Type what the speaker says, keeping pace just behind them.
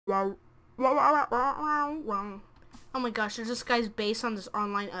Oh my gosh, there's this guy's base on this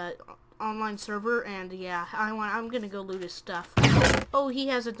online server, and yeah, I'm gonna go loot his stuff. Oh, he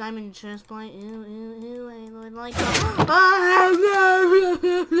has a diamond chest plate. Ew, I would like that.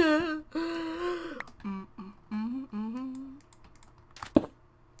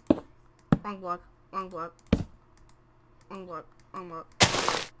 Wrong block, wrong block, wrong block, wrong block.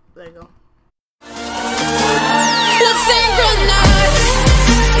 There you go.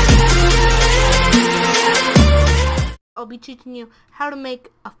 I'll be teaching you how to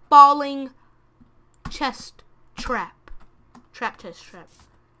make a falling chest trap. Trap chest trap.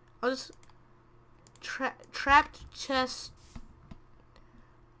 I'll just trapped chest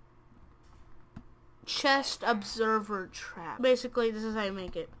observer trap. Basically, this is how you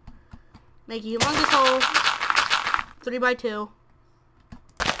make it. Make a humongous hole, 3x2.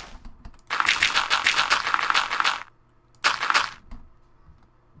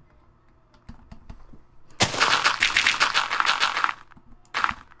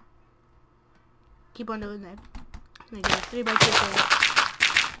 Keep on doing that. Make it a 3x2 hole.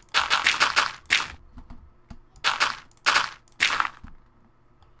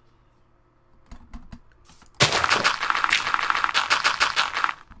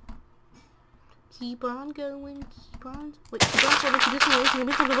 Keep on going, keep on. Wait, keep on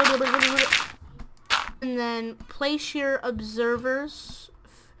going. And then place your observers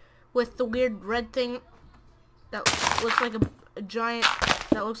with the weird red thing that looks like a giant,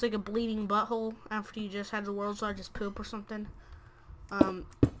 that looks like a bleeding butthole after you just had the world's largest poop or something.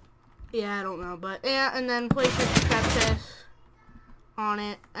 Yeah, I don't know, but yeah, and then place your trap chest on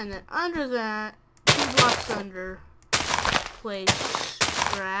it, and then under that, 2 blocks under, place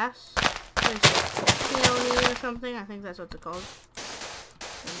grass. Peony or something, I think that's what they're called.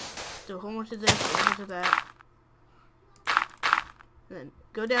 And do a whole bunch of this, a whole bunch of that. And then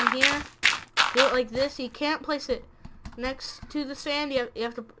go down here, do it like this. You can't place it next to the sand. You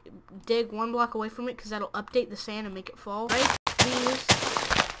have to dig 1 block away from it because that'll update the sand and make it fall. Right? These,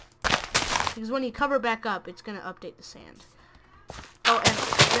 because when you cover back up, it's gonna update the sand. Oh, and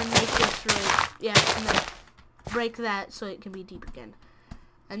then make this really, yeah, and then break that so it can be deep again.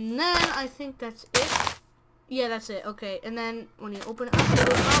 And then I think that's it. Yeah, that's it. Okay, and then when you open it up,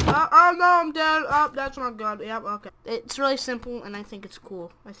 oh no, I'm dead. Oh, that's not good. Yep, okay. It's really simple, and I think it's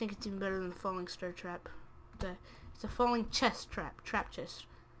cool. I think it's even better than the falling star trap. It's a falling chest trap. Trap chest.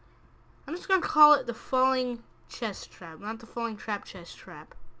 I'm just gonna call it the falling chest trap, not the falling trap chest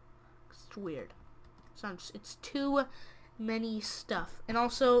trap. It's weird. It's too many stuff. And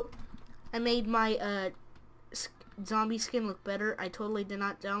also, I made my zombie skin look better. I totally did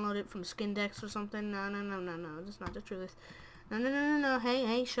not download it from Skindex or something. No. That's not the truth. No.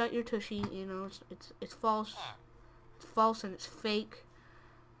 Hey, shut your tushy. You know, it's false. It's false and it's fake.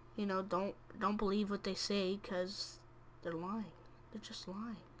 You know, don't believe what they say because they're lying. They're just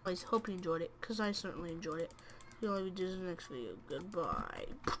lying. I hope you enjoyed it because I certainly enjoyed it. See you all in the next video. Goodbye.